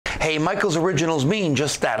Hey, Michael's Originals mean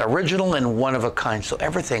just that, original and one of a kind. So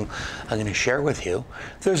everything I'm going to share with you,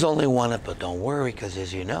 there's only one of, but don't worry, because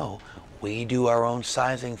as you know, we do our own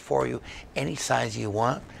sizing for you. Any size you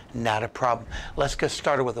want, not a problem. Let's get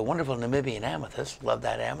started with a wonderful Namibian amethyst. Love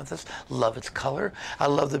that amethyst. Love its color. I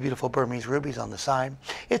love the beautiful Burmese rubies on the side.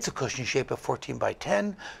 It's a cushion shape of 14 by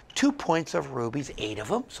 10. 2 points of rubies, 8 of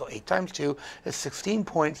them. So 8 times 2 is 16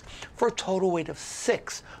 points for a total weight of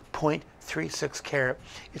 6.36 carat.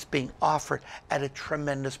 It's being offered at a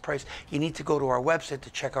tremendous price. You need to go to our website to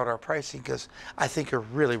check out our pricing because I think you're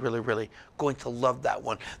really, really, really going to love that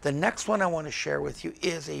one. The next one I want to share with you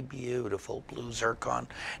is a beautiful blue zircon.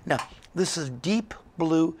 Now, this is deep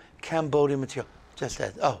blue Cambodian material. Just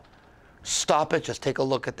as, oh, stop it. Just take a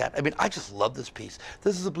look at that. I mean, I just love this piece.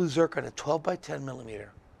 This is a blue zircon at 12 by 10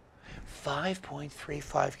 millimeter.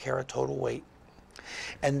 5.35 carat total weight.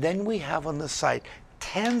 And then we have on the side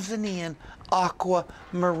Tanzanian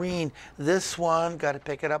aquamarine. This one, got to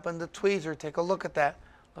pick it up in the tweezer. Take a look at that.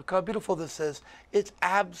 Look how beautiful this is. It's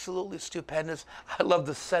absolutely stupendous. I love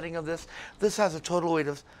the setting of this. This has a total weight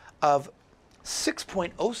of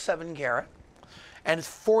 6.07 carat. And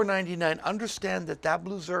it's $4.99. Understand that that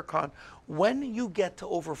blue zircon, when you get to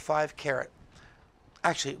over 5 carat,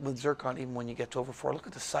 actually, with zircon, even when you get to over 4, look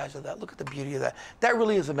at the size of that. Look at the beauty of that. That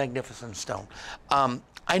really is a magnificent stone.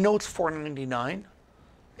 I know it's $4.99.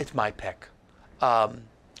 It's my pick.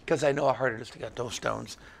 Because I know how hard it is to get those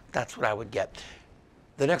stones. That's what I would get.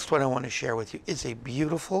 The next one I want to share with you is a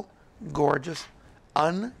beautiful, gorgeous,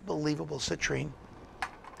 unbelievable citrine.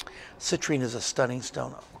 Citrine is a stunning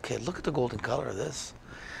stone. Okay, look at the golden color of this.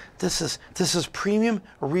 This is premium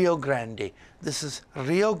Rio Grande. This is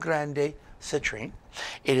Rio Grande citrine.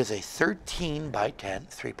 It is a 13 by 10,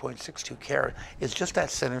 3.62 carat. It's just that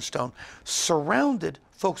center stone, surrounded,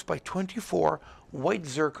 folks, by 24 white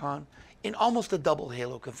zircon in almost a double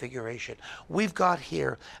halo configuration. We've got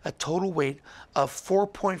here a total weight of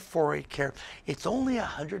 4.48 carat. It's only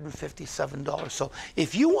 $157. So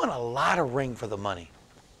if you want a lot of ring for the money,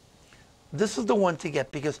 this is the one to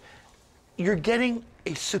get, because you're getting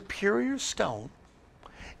a superior stone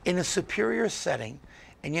in a superior setting.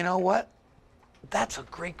 And you know what? That's a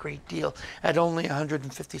great, great deal at only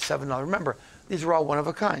 $157. Remember, these are all one of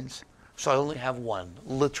a kinds. So I only have one,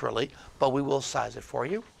 literally, but we will size it for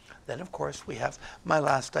you. Then, of course, we have my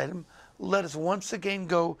last item. Let us once again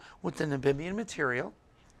go with the Namibian material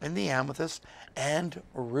and the amethyst and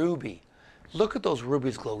ruby. Look at those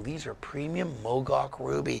rubies glow. These are premium Mogok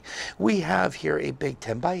ruby. We have here a big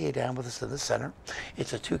 10 by 8 amethyst in the center.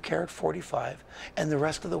 It's a 2 carat 45, and the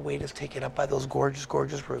rest of the weight is taken up by those gorgeous,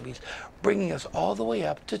 gorgeous rubies, bringing us all the way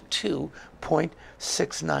up to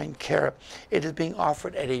 2.69 carat. It is being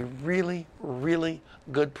offered at a really, really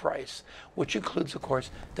good price, which includes, of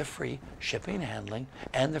course, the free shipping and handling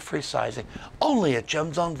and the free sizing, only at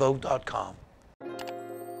gemstones.com.